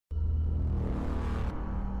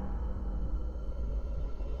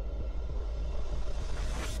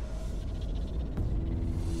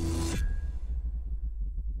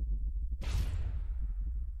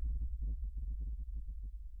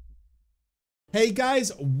Hey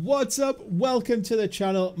guys, what's up? Welcome to the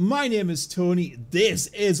channel. My name is Tony. This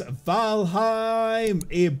is Valheim,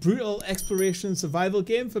 a brutal exploration and survival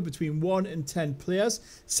game for between 1 and 10 players,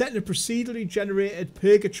 set in a procedurally generated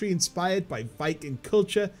purgatory inspired by Viking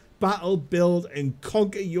culture. Battle, build, and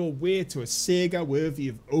conquer your way to a saga worthy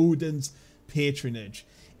of Odin's patronage.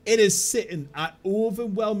 It is sitting at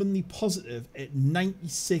overwhelmingly positive at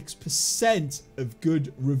 96% of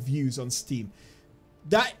good reviews on Steam.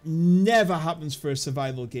 That never happens for a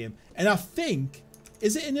survival game. And I think,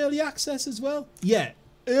 is it in early access as well? Yeah,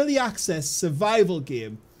 early access survival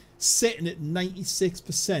game sitting at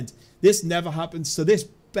 96%. This never happens, so this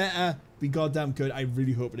better be goddamn good. I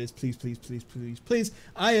really hope it is. Please, please, please, please, please.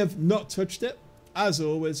 I have not touched it. As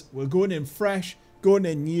always, we're going in fresh, going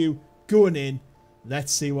in new, going in.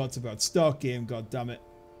 Let's see what's about. Start game, goddammit.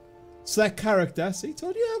 Select character. See,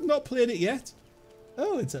 told you I've not played it yet.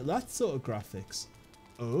 Oh, it's at that sort of graphics.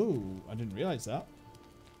 Oh, I didn't realise that.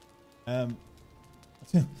 I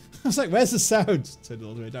was like, where's the sound? Turned it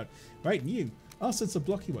all the way down. Right, new. Oh, so it's a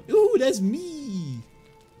blocky one. Ooh, there's me.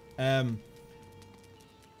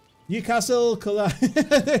 Newcastle colour.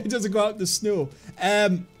 It doesn't go out in the snow. We're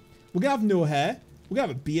going to have no hair. We're going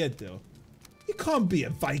to have a beard, though. You can't be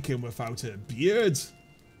a Viking without a beard.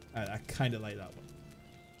 I kind of like that one.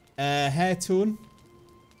 Hair tone.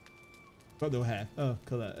 Got no hair. Oh,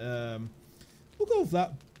 colour. We'll go with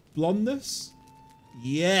that. Blondness.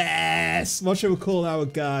 Yes! What should we call our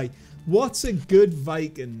guy? What's a good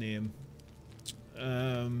Viking name?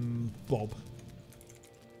 Bob.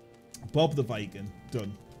 Bob the Viking.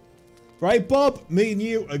 Done. Right, Bob, me and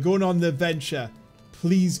you are going on the adventure.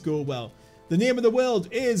 Please go well. The name of the world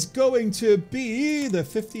is going to be the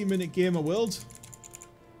 15-minute gamer world.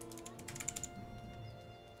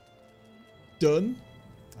 Done.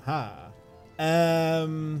 Aha.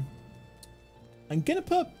 I'm gonna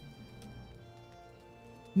put...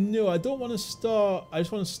 No, I don't want to start... I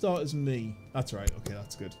just want to start as me. That's right. Okay,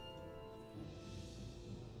 that's good.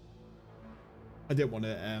 I didn't want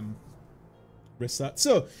to risk that.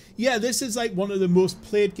 So, yeah, this is like one of the most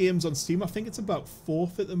played games on Steam. I think it's about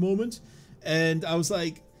 4th at the moment. And I was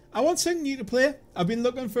like, I want something new to play. I've been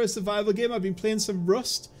looking for a survival game. I've been playing some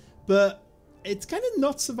Rust. But it's kind of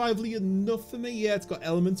not survivally enough for me. Yeah, it's got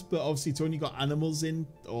elements, but obviously it's only got animals in,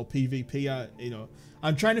 or PvP. You know,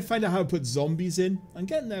 I'm trying to find out how to put zombies in. I'm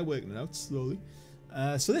getting there, working it out slowly.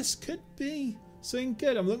 So this could be something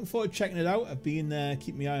good. I'm looking forward to checking it out. I've been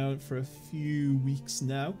keeping my eye on it for a few weeks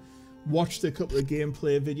now. Watched a couple of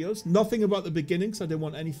gameplay videos. Nothing about the beginning, because I didn't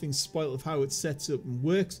want anything spoiled of how it sets up and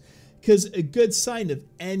works. Because a good sign of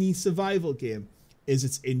any survival game is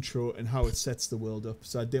its intro and how it sets the world up.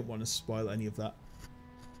 So I didn't want to spoil any of that.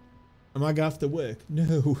 Am I going to have to work?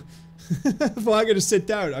 No. If I'm going to sit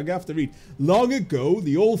down, I'm going to have to read. Long ago,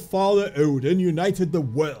 the old father Odin united the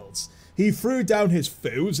worlds. He threw down his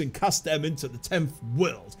foes and cast them into the 10th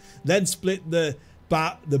world. Then split the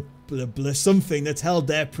something that held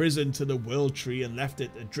their prison to the world tree and left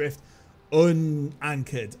it adrift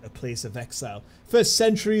unanchored, a place of exile. For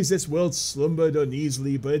centuries this world slumbered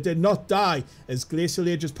uneasily, but it did not die. As glacial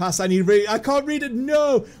ages passed, I can't read it,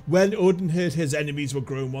 no! When Odin heard his enemies were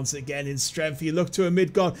grown once again in strength, he looked to a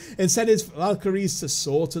mid-god and sent his Valkyries to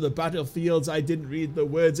soar to the battlefields. I didn't read the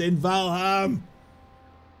words in Valheim.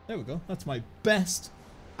 There we go, that's my best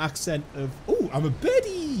accent of... Oh, I'm a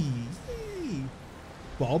birdie! Yay.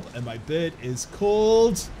 Bob, and my bird is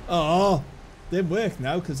called... Oh, didn't work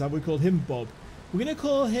now because we called him Bob. We're going to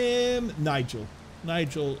call him Nigel.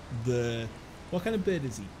 Nigel the... What kind of bird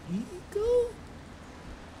is he? Eagle?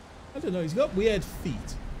 I don't know. He's got weird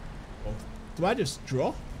feet. Oh, do I just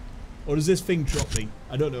drop? Or does this thing drop me?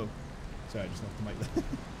 I don't know. Sorry, I just knocked the mic there.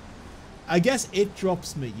 I guess it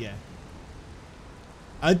drops me, yeah.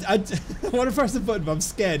 I want to press the button, but I'm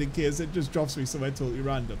scared in case it just drops me somewhere totally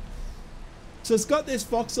random. So it's got this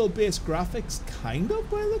voxel-based graphics, kind of,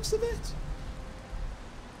 by the looks of it.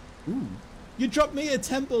 Ooh. You dropped me a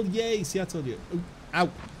temple, yay. See, I told you. Ooh.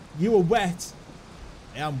 Ow. You were wet.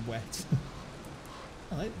 I am wet.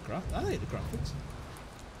 I like the graphics.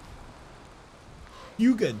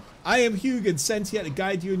 Hugin. I am Hugin, sent here to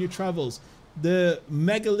guide you in your travels. The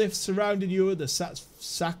megaliths surrounding you are the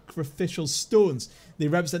sacrificial stones. They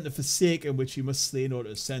represent the Forsaken, which you must slay in order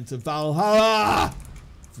to ascend to Valhalla.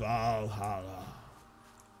 Valhalla.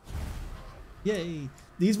 Yay.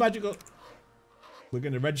 These magical... We're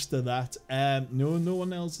going to register that. No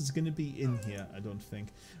one else is going to be in here, I don't think.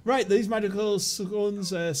 Right, these magical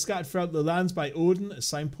stones scattered throughout the lands by Odin, a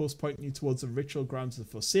signpost pointing you towards the ritual grounds of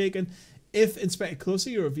the Forsaken. If inspected closer,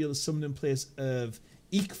 you reveal the summoning place of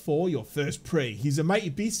Eke 4, your first prey. He's a mighty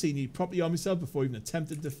beast, so you need to properly arm yourself before even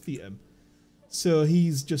attempting to defeat him. So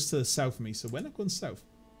he's just to the south of me. So we're not going south.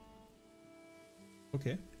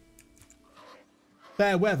 Okay.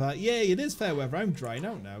 Fair weather. Yeah, it is fair weather. I'm drying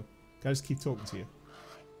out now. Can I just keep talking to you?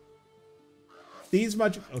 These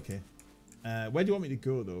magic... Okay. Where do you want me to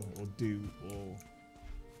go, though? Or do? Or...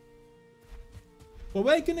 Well,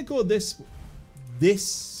 we're going to go this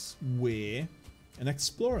way and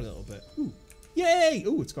explore a little bit. Ooh. Yay!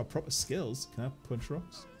 Ooh, it's got proper skills. Can I punch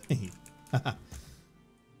rocks? Ooh,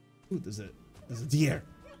 there's a deer.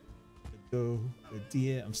 Go, a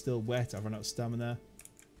deer. I'm still wet. I've run out of stamina.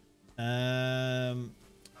 Oh.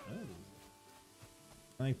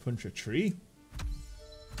 Can I punch a tree?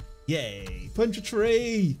 Yay! Punch a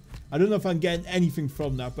tree! I don't know if I'm getting anything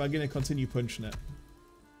from that, but I'm going to continue punching it.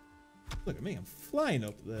 Look at me, I'm flying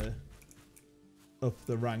up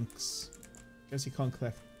the ranks. Guess you can't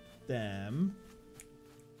collect them.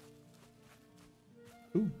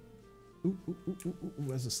 Ooh. Ooh, ooh, ooh, ooh, ooh,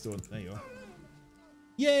 where's the stone? There you are.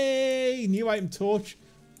 Yay! New item torch.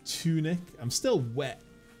 Tunic. I'm still wet.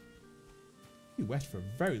 Be wet for a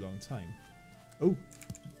very long time. Oh.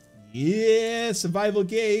 Yeah! Survival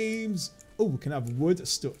games! Oh, we can have wood.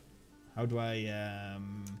 How do I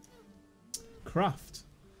craft?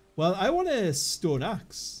 Well, I want a stone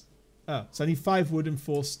axe. Oh, so I need 5 wood and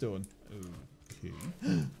 4 stone. Okay.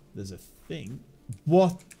 There's a thing.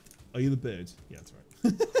 What? Are you the bird? Yeah, that's right.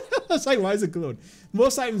 I was like, why is it glowing?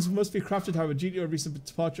 Most items must be crafted, however, due to a recent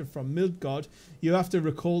departure from Midgard. You have to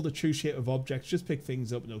recall the true shape of objects. Just pick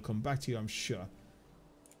things up and it'll come back to you, I'm sure.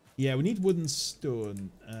 Yeah, we need wood and stone.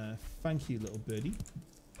 Thank you, little birdie.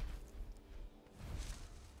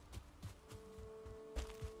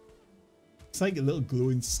 It's like a little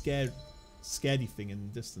glowing scaredy thing in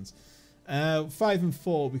the distance. 5 and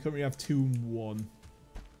 4. We currently have 2 and 1.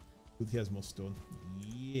 Ooh, here's more stone.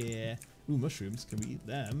 Yeah. Ooh, mushrooms. Can we eat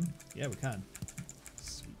them? Yeah, we can.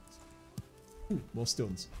 Sweet. Ooh, more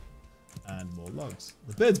stones. And more logs.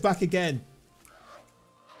 The bird's back again.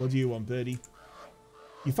 What do you want, birdie?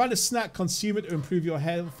 You find a snack. Consume it to improve your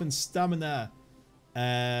health and stamina.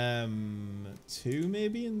 2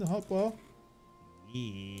 maybe in the hot bar?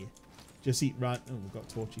 Yeah. Just eat right. Oh, we've got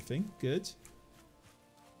a torchy thing. Good.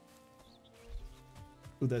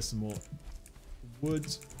 Oh, there's some more wood.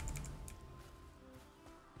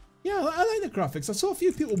 Yeah, I like the graphics. I saw a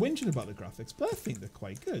few people whinging about the graphics, but I think they're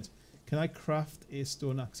quite good. Can I craft a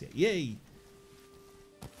stone axe yet? Yay!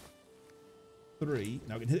 3.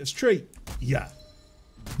 Now we can hit this tree. Yeah.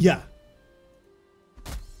 Yeah.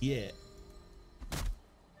 Yeah.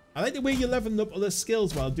 I like the way you're leveling up other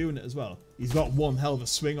skills while doing it as well. He's got one hell of a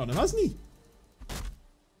swing on him, hasn't he?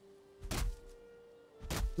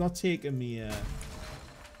 It's not taking me...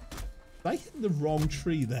 I hit the wrong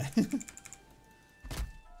tree there.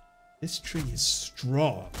 This tree is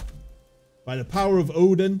strong. By the power of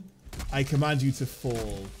Odin, I command you to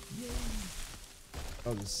fall.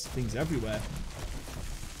 Oh, there's things everywhere.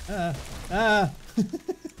 Got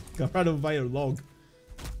ran over by a log.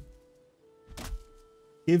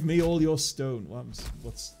 Give me all your stone.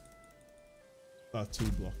 What's... 2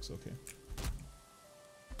 blocks, okay.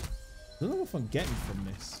 I don't know if I'm getting from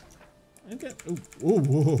this. Oh,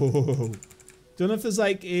 whoa. Don't know if there's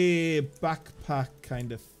like a backpack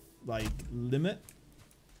kind of like limit.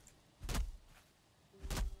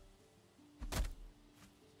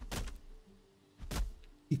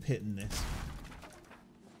 Keep hitting this.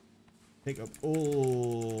 Pick up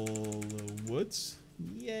all the woods.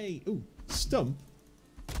 Yay. Ooh, stump.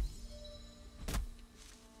 Oh,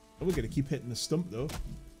 we're going to keep hitting the stump though.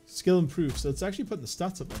 Skill improved, so it's actually putting the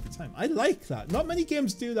stats up every time. I like that. Not many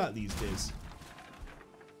games do that these days.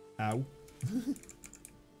 Ow.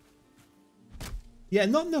 Yeah,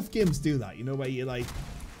 not enough games do that, you know, where you like,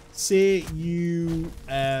 say you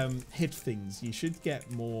hit things, you should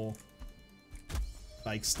get more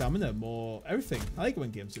like stamina, more everything. I like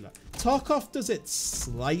when games do that. Tarkov does it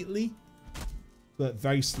slightly, but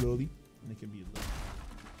very slowly. And it can be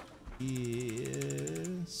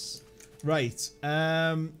yes. Right.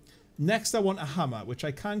 Next I want a hammer, which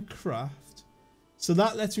I can craft. So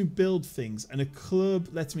that lets me build things, and a club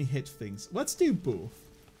lets me hit things. Let's do both.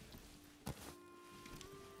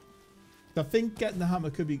 I think getting the hammer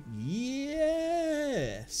could be...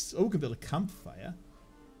 Yes! Oh, we can build a campfire.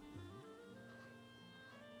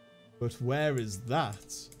 But where is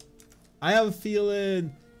that? I have a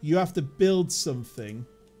feeling you have to build something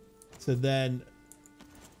to then...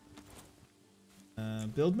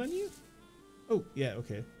 build menu? Oh, yeah,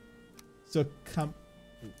 okay. So, camp...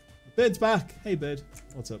 Ooh. Bird's back! Hey, bird.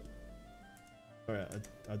 What's up? Alright,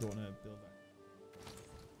 I don't want to build that.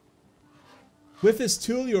 With this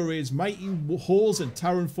tool, you'll raise mighty halls and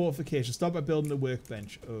towering fortifications. Start by building a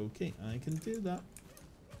workbench. Okay, I can do that.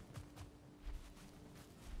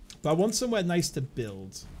 But I want somewhere nice to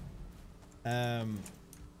build. Now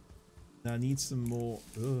I need some more.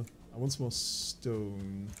 I want some more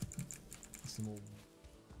stone. Some more.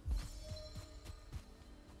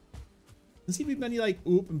 Doesn't seem to be many like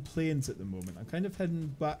open plains at the moment. I'm kind of heading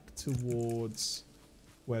back towards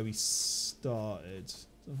where we started.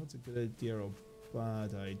 I don't know if that's a good idea or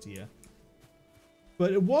bad idea.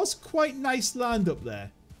 But it was quite nice land up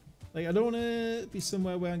there. Like, I don't want to be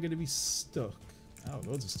somewhere where I'm going to be stuck. Oh,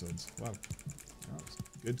 loads of stones. Wow. Oh,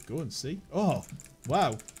 good going, see? Oh,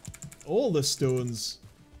 wow. All the stones.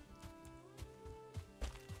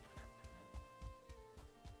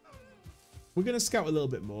 We're going to scout a little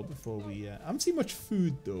bit more before we... I haven't seen much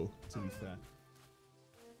food, though, to be fair.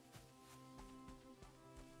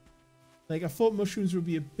 Like, I thought mushrooms would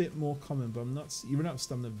be a bit more common, but I'm not... You run out of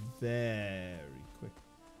stamina very quick.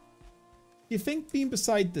 Do you think being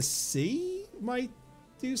beside the sea might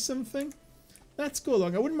do something? Let's go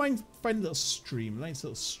along. I wouldn't mind finding a little stream. A nice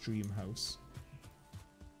little stream house.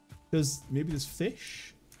 Because maybe there's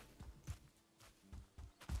fish?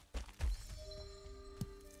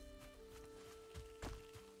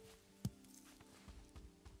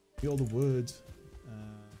 All the wood.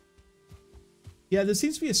 Yeah, there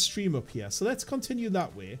seems to be a stream up here. So let's continue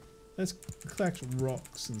that way. Let's collect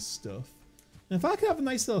rocks and stuff. And if I can have a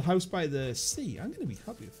nice little house by the sea, I'm going to be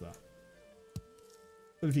happy with that.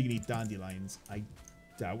 But if you can eat dandelions, I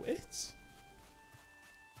doubt it.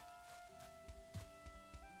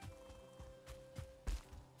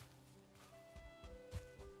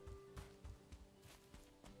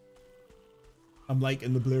 I'm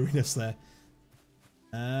liking the blurriness there.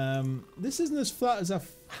 This isn't as flat as I...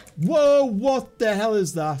 Whoa, what the hell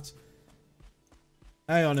is that?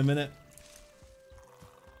 Hang on a minute.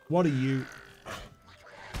 What are you?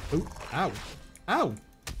 Oh, ow. Ow.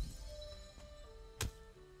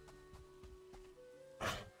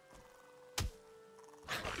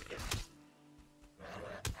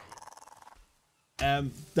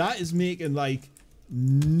 That is making, like,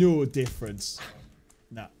 no difference.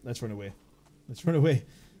 Nah, let's run away. Let's run away.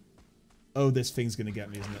 Oh, this thing's gonna get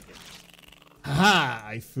me, isn't it? Haha!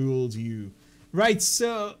 I fooled you. Right,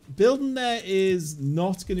 so building there is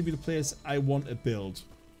not going to be the place I want to build.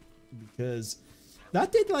 Because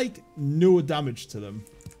that did, like, no damage to them.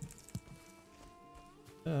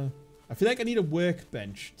 I feel like I need a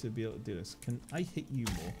workbench to be able to do this. Can I hit you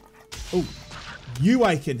more? Oh, you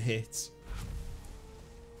I can hit.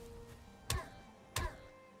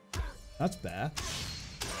 That's better.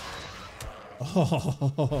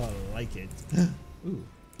 Oh, I like it. Ooh.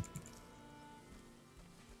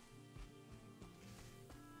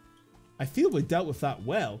 I feel we dealt with that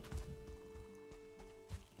well.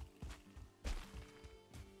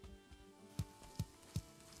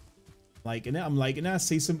 Liking it. I'm liking it. I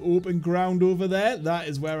see some open ground over there. That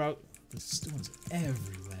is where I... There's stones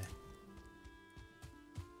everywhere.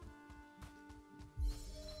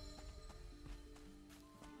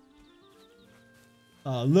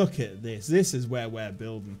 Oh, look at this. This is where we're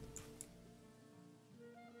building.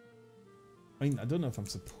 I mean, I don't know if I'm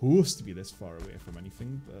supposed to be this far away from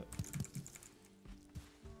anything, but...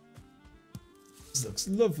 This looks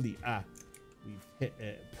lovely. Ah, we've hit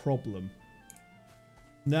a problem.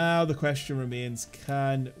 Now the question remains,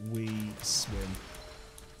 can we swim?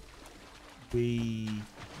 We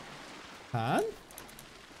can?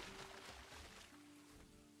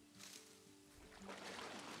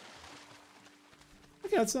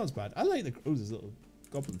 Okay, that's not as bad. I like the... Oh, there's little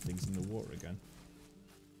goblin things in the water again.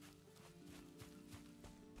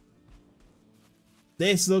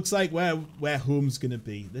 This looks like where home's gonna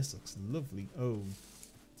be. This looks lovely. Oh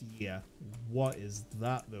dear. What is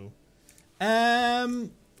that though?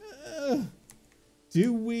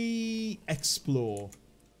 Do we explore?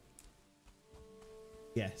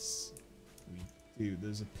 Yes, we do.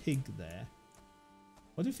 There's a pig there.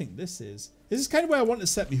 What do you think this is? This is kind of where I want to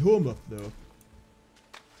set my home up though.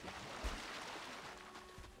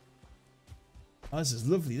 Oh, this is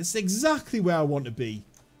lovely. This is exactly where I want to be.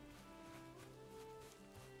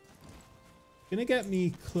 Gonna get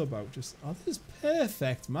me club out. Just... Oh, this is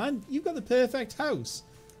perfect, man. You've got the perfect house.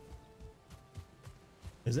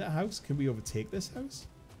 Is it a house? Can we overtake this house?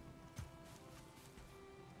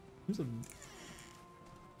 Who's a...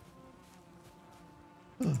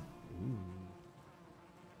 Ooh.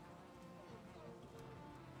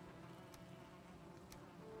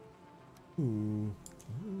 Ooh.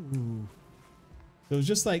 Ooh. So it's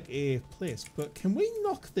just like a place. But can we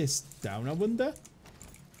knock this down, I wonder?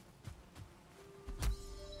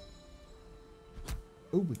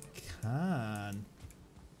 Oh, we can.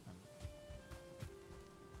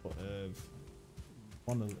 Sort of.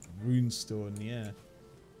 On a runestone, yeah.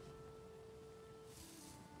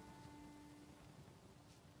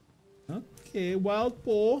 Okay, wild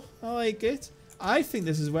boar. I like it. I think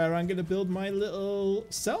this is where I'm going to build my little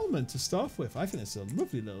settlement to start with. I think it's a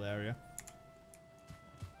lovely little area.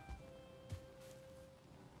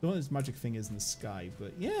 Don't know what this magic thing is in the sky,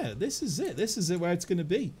 but yeah, this is it. This is it where it's going to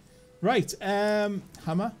be. Right,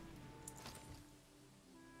 hammer.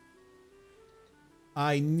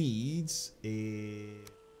 I need a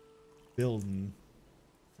building,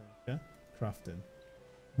 crafting,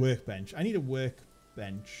 workbench. I need a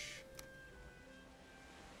workbench.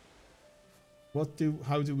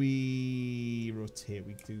 How do we rotate?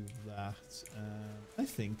 We do that. I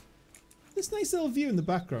think this nice little view in the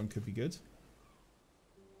background could be good.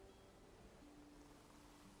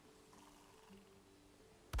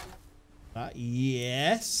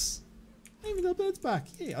 Yes. Maybe little bird's back.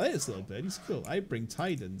 Yeah, I like this little bird. He's cool. I bring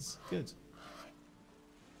tidings. Good.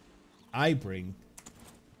 I bring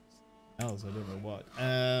else. I don't know what.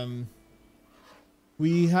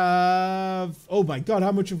 We have. Oh my god!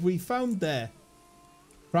 How much have we found there?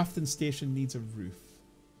 Crafting station needs a roof.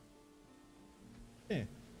 Yeah.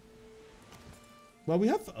 Well, we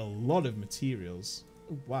have a lot of materials.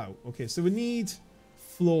 Oh, wow. Okay, so we need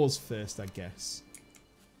floors first, I guess.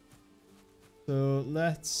 So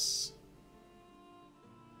let's.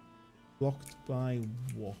 Blocked by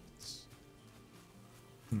what?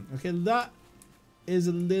 Okay, that is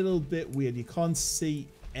a little bit weird. You can't see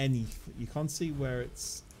anything. You can't see where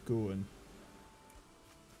it's going.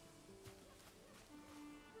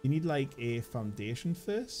 You need like a foundation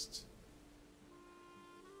first.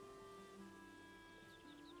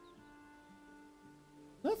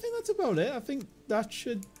 I think that's about it. I think that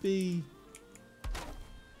should be.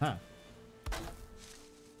 Huh.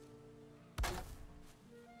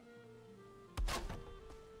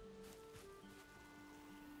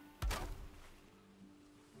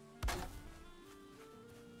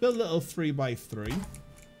 Build a little 3x3.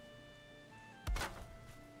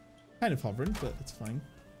 Kind of hovering, but it's fine.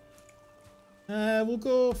 We'll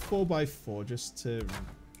go 4x4 just to.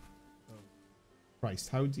 Oh, Christ,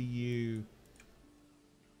 how do you?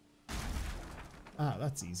 Ah,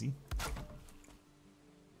 that's easy.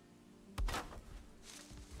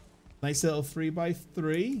 Nice little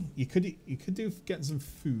 3x3. You could do getting some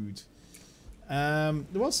food. There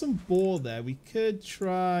was some boar there. We could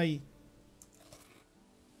try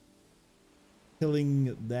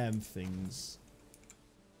killing them things.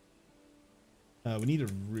 We need a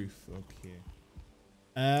roof. Okay.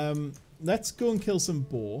 Let's go and kill some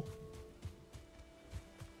boar.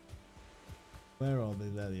 Where are they?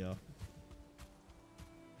 There they are.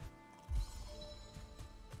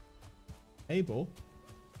 Hey, boar.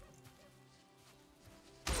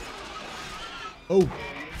 Oh,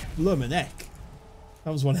 blummin' heck.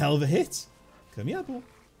 That was one hell of a hit. Come here, boar.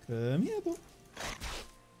 Come here, boar.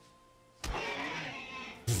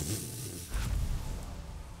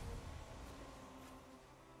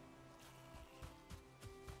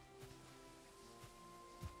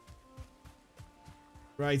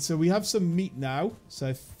 Right, so we have some meat now. So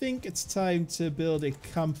I think it's time to build a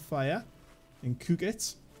campfire and cook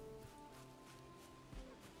it.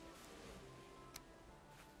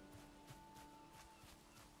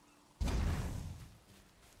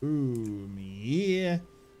 Ooh, yeah.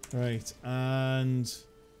 Right, and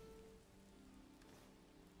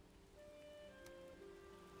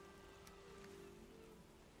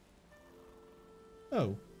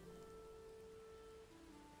oh.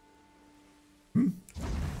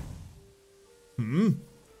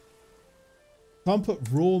 Can't put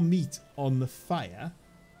raw meat on the fire.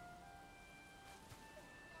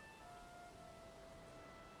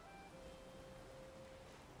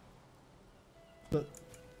 But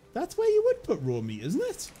that's where you would put raw meat, isn't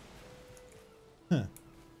it? Huh.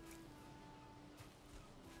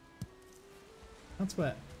 That's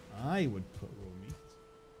where I would put raw meat.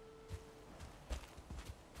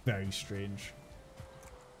 Very strange.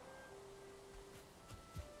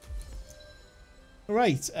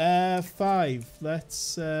 Right, 5. Let's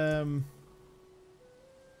stone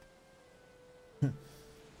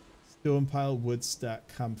pile, wood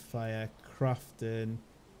stack, campfire, crafting,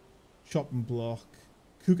 chopping block,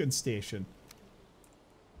 cooking station.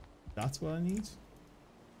 That's what I need.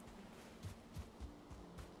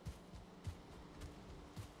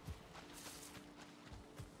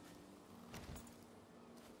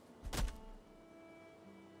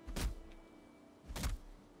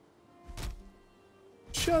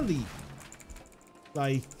 Surely,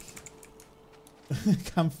 like,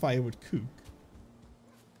 campfire would cook.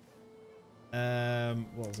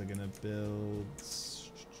 What was I gonna build?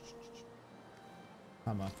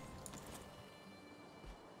 Hammer.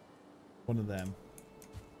 One of them.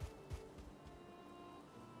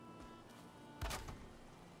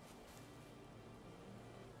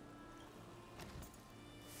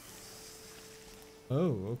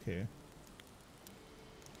 Oh, okay.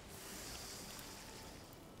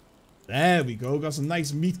 There we go. Got some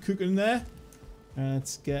nice meat cooking there.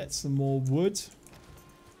 Let's get some more wood.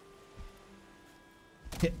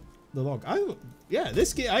 Hit the log. Yeah,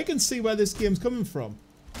 this game. I can see where this game's coming from.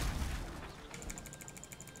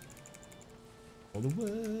 All the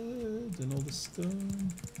wood and all the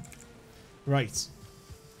stone. Right.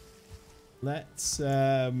 Let's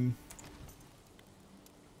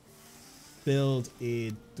build a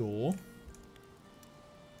door.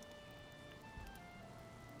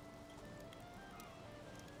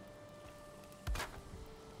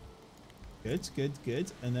 Good, good,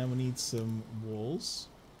 good. And then we need some walls.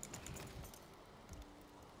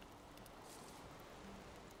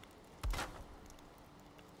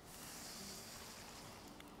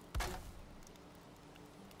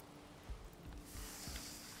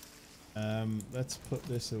 Let's put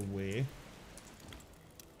this away.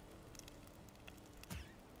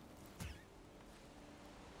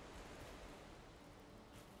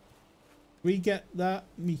 We get that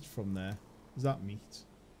meat from there. Is that meat?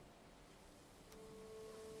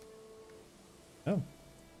 Oh.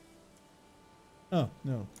 Oh,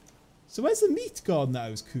 no. So where's the meat gone that I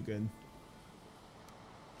was cooking?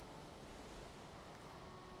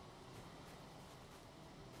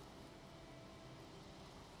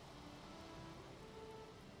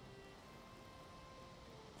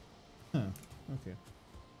 Huh, okay.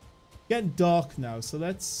 Getting dark now, so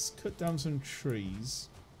let's cut down some trees.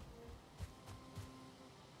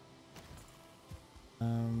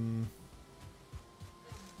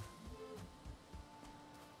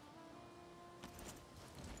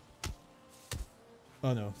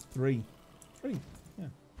 Oh no, three. Yeah.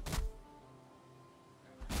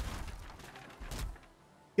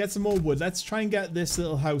 Get some more wood. Let's try and get this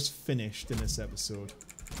little house finished in this episode.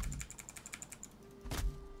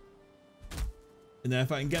 And then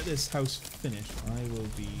if I can get this house finished, I will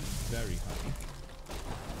be very happy.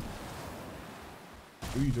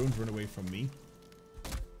 Ooh, you don't run away from me.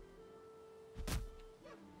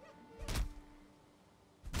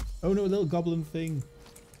 Oh no, a little goblin thing.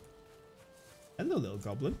 Hello, little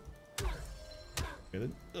goblin. Okay,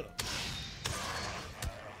 then. Ugh.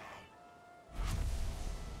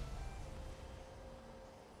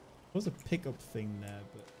 There was a pickup thing there,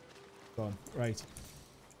 but gone. Right.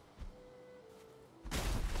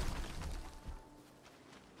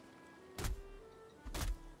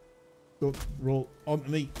 Go roll onto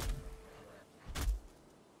me.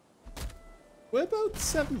 We're about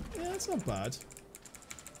 7. Yeah, that's not bad.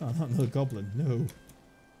 Oh, not another goblin. No.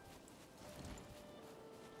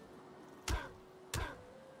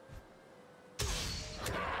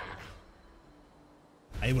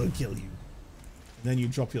 I will kill you. And then you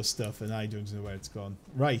drop your stuff and I don't know where it's gone.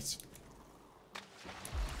 Right.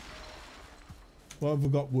 What have we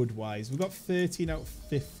got wood-wise? We've got 13 out of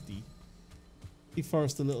 50.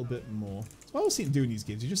 Deforest a little bit more. That's what I was seeing doing these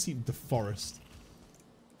games. You just see the forest.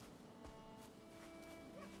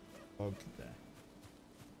 Log there.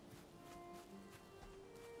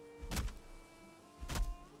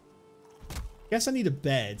 Guess I need a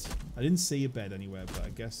bed. I didn't see a bed anywhere, but I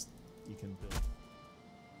guess you can build.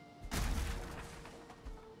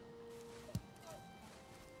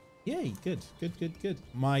 Yay, good, good, good, good.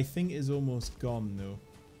 My thing is almost gone though.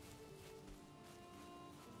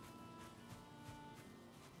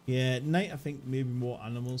 Yeah, at night I think maybe more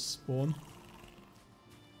animals spawn.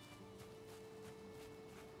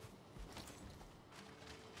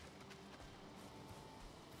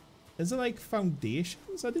 Is there like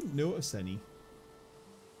foundations? I didn't notice any.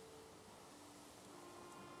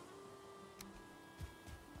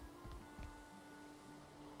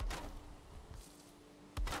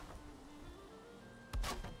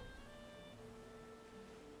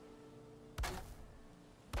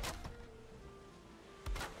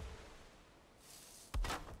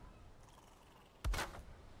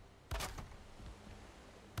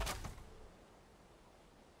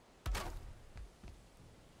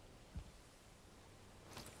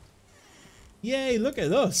 Yay, look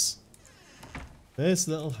at us. This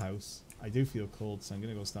little house. I do feel cold, so I'm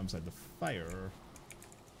going to go stand beside the fire.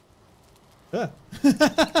 No,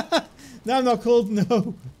 I'm not cold,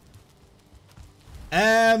 no.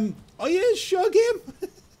 Oh yeah, sure game.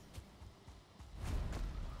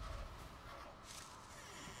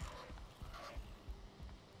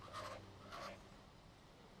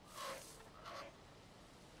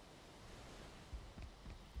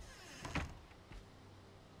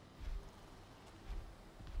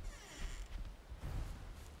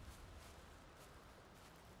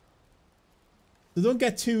 So don't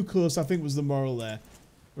get too close, I think was the moral there.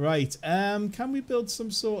 Right, can we build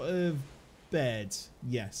some sort of bed?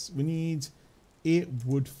 Yes, we need 8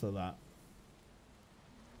 wood for that.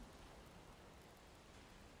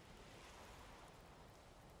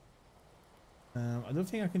 I don't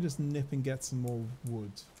think I can just nip and get some more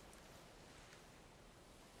wood.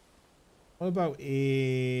 What about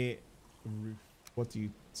a roof? What do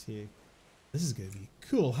you take? This is going to be a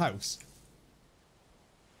cool house.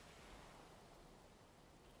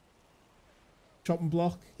 Chopping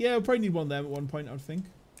block. Yeah, we'll probably need one of them at one point, I would think.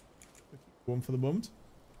 One for the moment.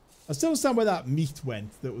 I still understand where that meat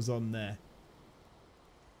went that was on there.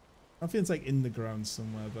 I think it's like in the ground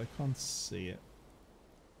somewhere, but I can't see it.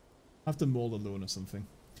 I have to mold alone or something.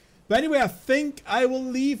 But anyway, I think I will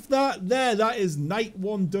leave that there. That is night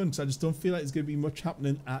 1 done. So I just don't feel like there's going to be much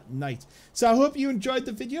happening at night. So I hope you enjoyed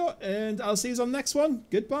the video, and I'll see you on the next one.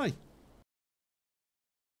 Goodbye.